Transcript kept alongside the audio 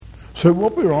So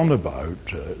what we're on about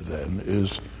then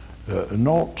is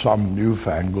not some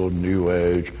newfangled, new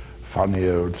age, funny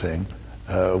old thing.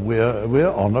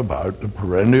 We're on about the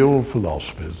perennial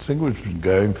philosophy, the thing which has been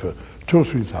going for 2,000 or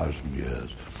 3,000 years.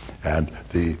 And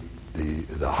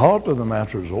the heart of the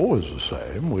matter is always the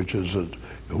same, which is that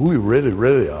who we really,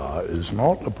 really are is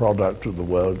not a product of the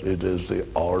world, it is the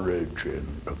origin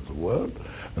of the world.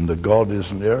 And that God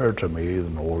is nearer to me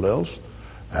than all else.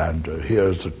 And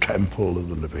here's the temple of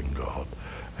the living God.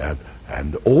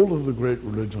 And all of the great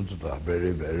religions that are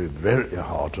very, very, very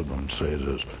heart of them say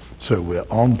this. So we're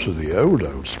on to the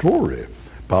old story.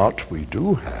 But we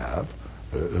do have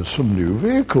some new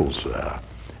vehicles there.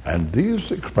 And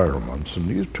these experiments and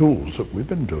these tools that we've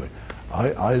been doing,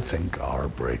 I think are a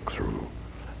breakthrough.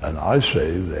 And I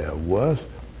say they're worth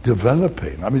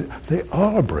developing. I mean, they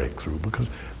are a breakthrough because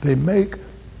they make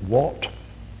what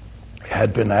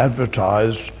had been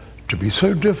advertised to be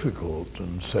so difficult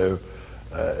and so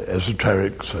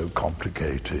esoteric, so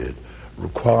complicated,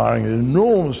 requiring an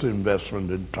enormous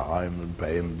investment in time and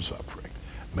pain and suffering,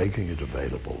 making it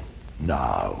available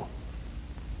now.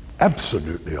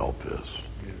 Absolutely obvious.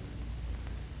 Yes.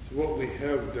 So what we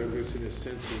have, Douglas, in a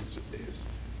sense, is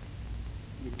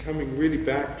coming really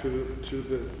back to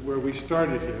the where we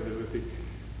started here, with the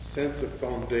sense of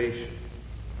foundation,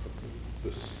 of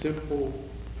the simple,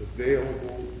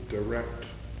 available, direct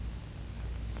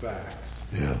facts.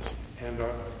 Yes. And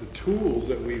the tools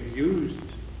that we've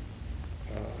used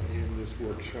in this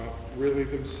workshop really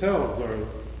themselves are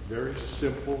very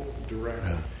simple, direct,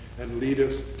 and lead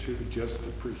us to just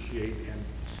appreciate and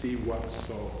see what's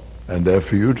so. And they're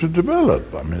for you to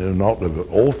develop. I mean, they're not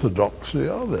of orthodoxy,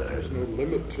 are they? There's no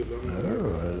limit to them. No,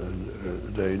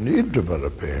 they need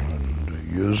developing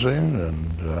and using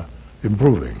and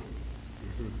improving.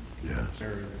 Mm-hmm. Yes.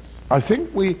 I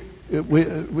think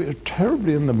we're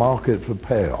terribly in the market for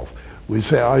payoff. We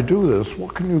say, I do this,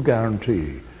 what can you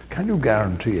guarantee? Can you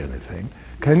guarantee anything?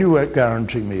 Can you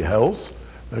guarantee me health?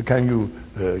 Can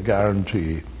you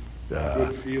guarantee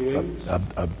good feelings?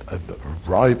 A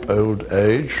ripe old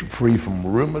age, free from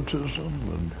rheumatism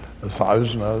and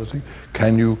 1,000 other things?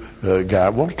 Can you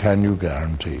what can you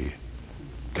guarantee?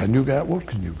 What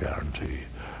can you guarantee?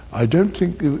 I don't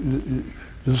think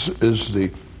this is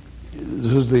the.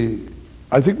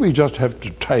 I think we just have to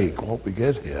take what we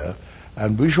get here,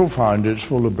 and we shall find it's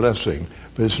full of blessing.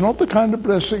 But it's not the kind of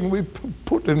blessing we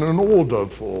put in an order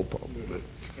for, probably.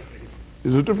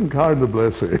 It's a different kind of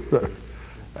blessing.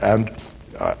 And,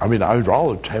 I mean, I was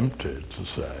rather tempted to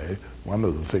say, one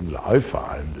of the things I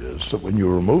find is that when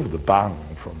you remove the bung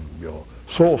from your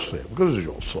sauce there, because it's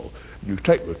your sauce, you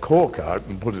take the cork out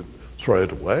and throw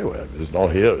it away. Well, it's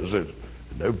not here, is it?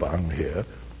 No bung here.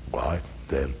 Why,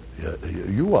 then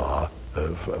you are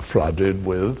flooded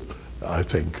with, I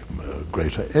think,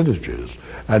 greater energies.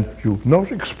 And you're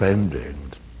not expending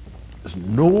this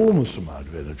enormous amount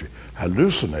of energy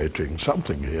hallucinating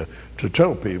something here to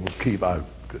tell people keep out,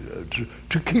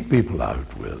 to keep people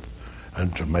out with,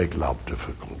 and to make love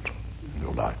difficult in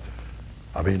your life.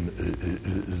 I mean,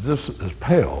 this is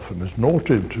payoff, and it's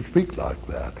naughty to speak like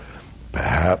that,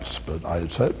 perhaps, but I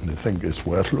certainly think it's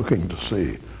worth looking to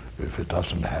see if it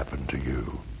doesn't happen to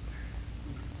you.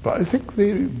 But I think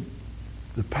the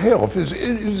payoff is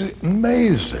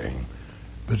amazing,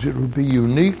 but it will be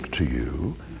unique to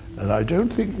you, and I don't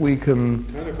think we can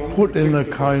put in a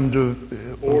kind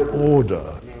of order.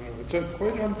 No, it's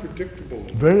quite unpredictable.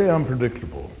 Very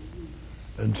unpredictable.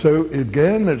 And so,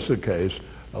 again, it's a case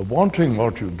of wanting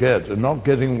what you get and not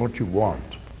getting what you want.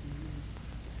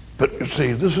 But you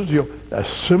see, this is your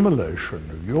assimilation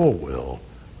of your will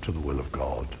to the will of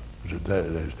God.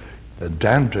 And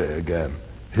Dante, again,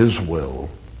 his will,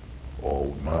 or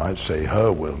one might say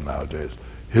her will nowadays,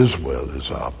 his will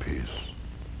is our peace.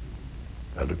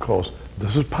 And of course,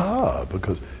 this is power,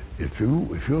 because if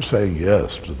you're saying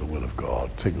yes to the will of God,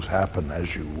 things happen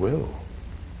as you will,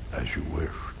 as you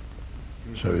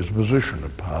wish. So his position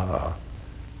of power,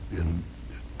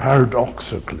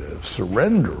 paradoxically,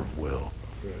 surrender of will,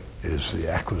 is the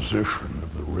acquisition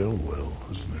of the real will,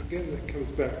 isn't it? Again, that comes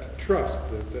back to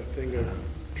trust, that thing of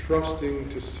trusting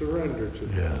to surrender to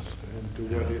this and to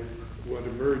what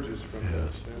emerges from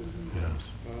this.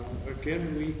 And,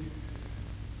 again,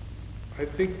 I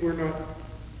think we're not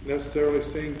necessarily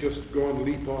saying just go and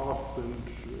leap off and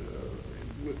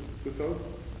without,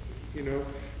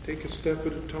 take a step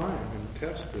at a time and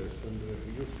test this, and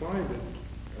you'll find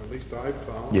that, at least I've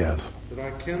found, that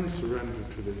I can surrender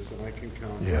to this and I can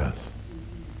count on it.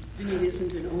 And it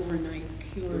isn't an overnight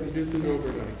cure. It isn't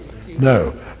overnight.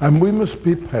 No, and we must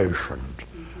be patient.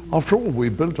 After all, we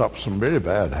built up some very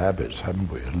bad habits, haven't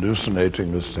we?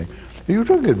 Hallucinating this thing. You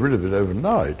don't get rid of it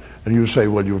overnight. And you say,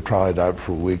 well, you've tried out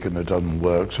for a week and it doesn't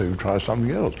work, so you try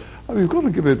something else. I mean, you've got to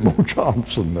give it more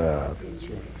chance than that. That's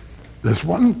right. There's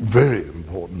one very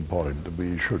important point that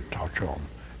we should touch on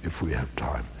if we have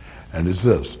time, and it's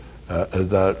this,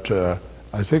 that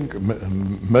I think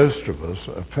most of us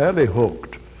are fairly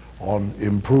hooked on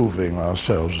improving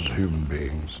ourselves as human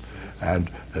beings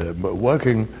and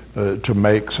working to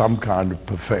make some kind of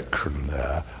perfection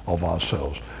there of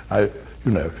ourselves.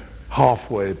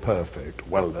 Halfway perfect,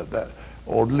 well,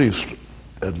 or at least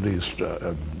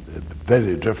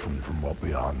very different from what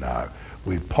we are now.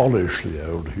 We polish the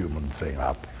old human thing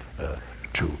up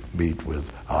to meet with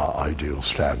our ideal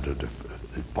standard,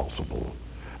 if possible,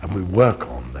 and we work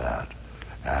on that.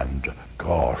 And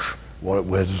gosh,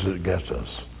 where does it get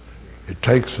us? It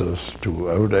takes us to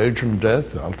old age and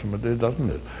death, ultimately, doesn't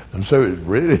it? And so it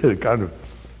really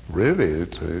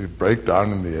it's a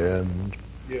breakdown in the end.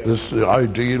 Yeah. This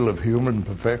ideal of human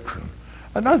perfection.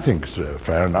 And I think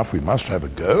fair enough, we must have a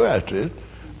go at it,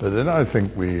 but then I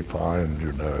think we find,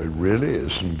 it really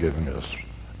isn't giving us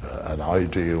an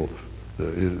ideal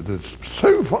that's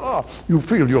so far. You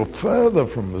feel you're further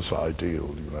from this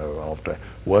ideal, after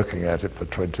working at it for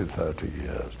 20, 30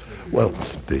 years. Well,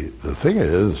 the thing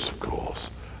is, of course,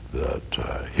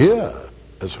 that here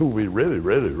is who we really,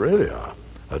 really, really are.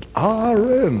 At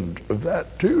our end of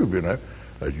that tube,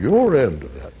 at your end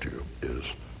of that tube is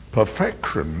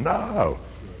perfection now.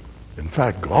 In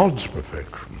fact, God's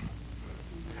perfection.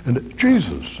 And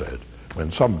Jesus said,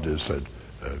 when somebody said,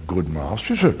 good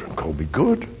master, he said, don't call me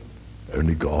good.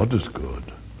 Only God is good.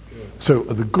 Yeah. So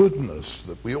the goodness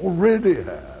that we already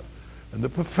have and the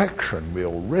perfection we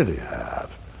already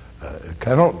have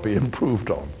cannot be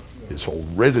improved on. It's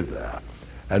already there.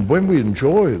 And when we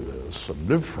enjoy this and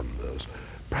live from this,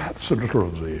 perhaps a little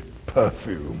of the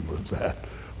perfume of that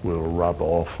will rub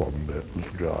off on the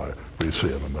little guy we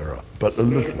see in the mirror. But a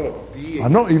little.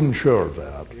 I'm not even sure of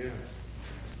that. Yes.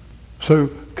 So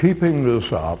keeping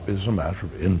this up is a matter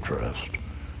of interest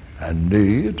and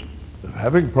need, of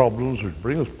having problems which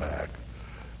bring us back.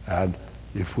 And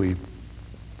if we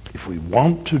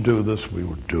want to do this, we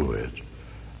will do it.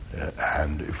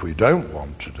 And if we don't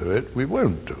want to do it, we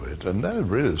won't do it. And that's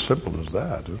really as simple as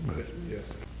that, isn't it? Yes.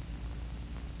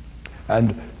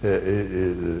 And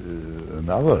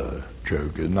another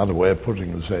joke, another way of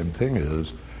putting the same thing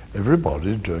is,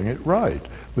 everybody's doing it right.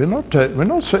 We're not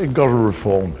saying you've got to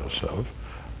reform yourself.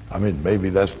 I mean, maybe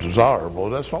that's desirable.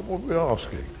 That's not what we're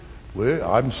asking.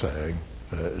 I'm saying,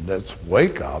 let's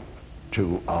wake up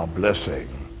to our blessing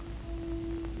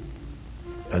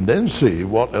and then see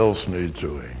what else needs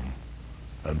doing.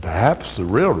 And perhaps the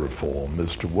real reform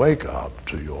is to wake up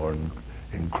to your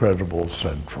incredible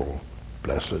central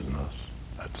blessedness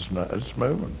at this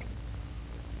moment.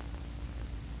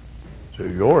 So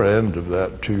your end of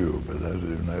that tube,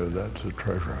 that's a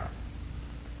treasure.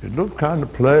 It looked kind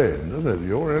of plain, doesn't it?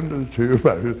 Your end of the tube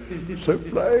is so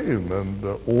plain and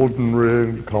ordinary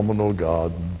and communal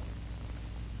garden.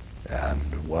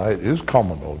 And why, it is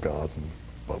communal garden,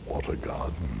 but what a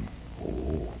garden.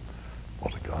 Oh,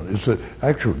 what a garden.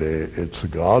 It's a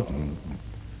garden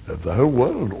of the whole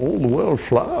world. All the world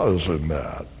flowers in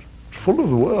that. It's full of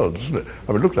the world, isn't it?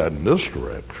 I mean, look at it in this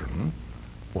direction.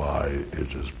 Why,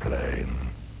 it is plain.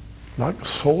 Like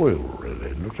soil,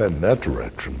 really. Look at in that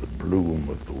direction, the bloom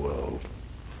of the world.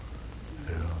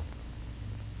 Yeah.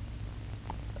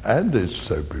 And it's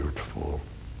so beautiful.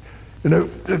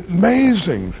 The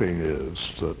amazing thing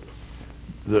is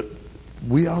that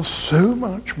we are so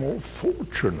much more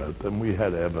fortunate than we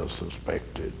had ever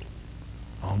suspected,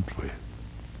 aren't we?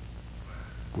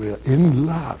 We're in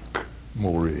luck,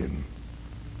 Maureen.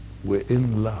 We're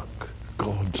in luck,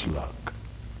 God's luck.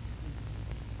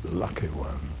 The lucky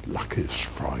one, lucky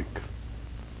strike.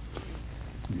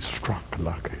 He struck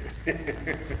lucky.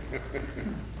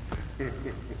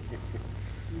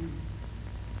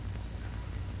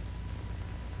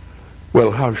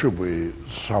 Well, how should we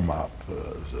sum up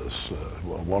this?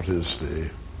 What is the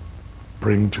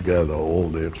bring together all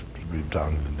the we've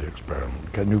done in the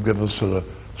experiment? Can you give us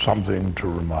something to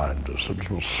remind us, a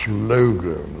little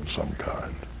slogan of some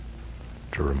kind,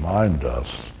 to remind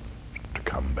us to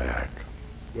come back?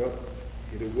 Well,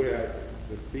 in a way,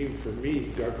 the theme for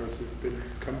me, Douglas, has been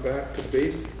come back to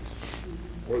basics,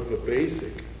 or the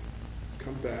basic.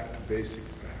 Come back to basic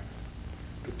facts,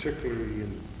 particularly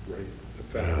in the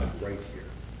facts right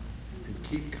here, and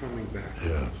keep coming back.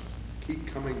 Yes. Keep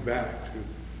coming back to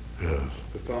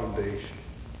the foundation.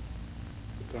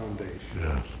 The foundation.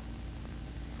 Yes.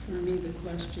 For me, the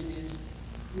question is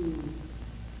who.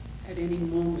 At any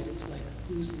moment, it's like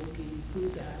who's looking,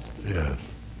 who's asking. Yes.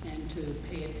 and to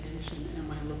pay attention.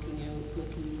 Am I looking out,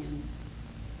 looking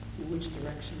in which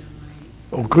direction am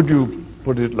I? Or could you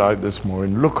put it like this,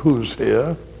 Maureen? Look who's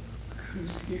here.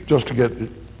 Who's here? Just to get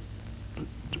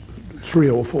 3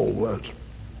 or 4 words.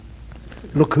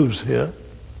 Look who's here.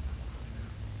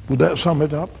 Would that sum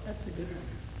it up? That's a good one.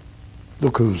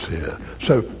 Look who's here.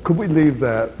 So could we leave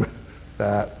that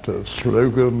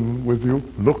slogan with you?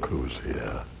 Look who's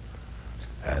here.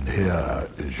 And here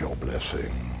is your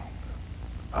blessing.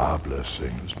 Our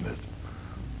blessing, isn't it?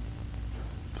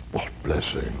 What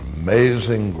blessing.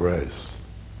 Amazing grace.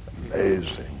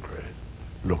 Amazing grace.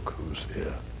 Look who's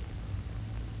here.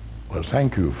 Well,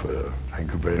 thank you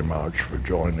very much for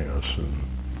joining us and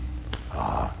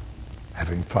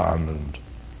having fun, and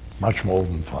much more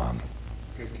than fun.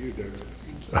 Thank you,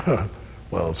 Doug.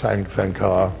 Well, thank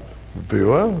our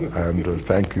viewer, and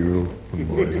thank you.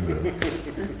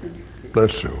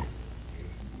 Bless you.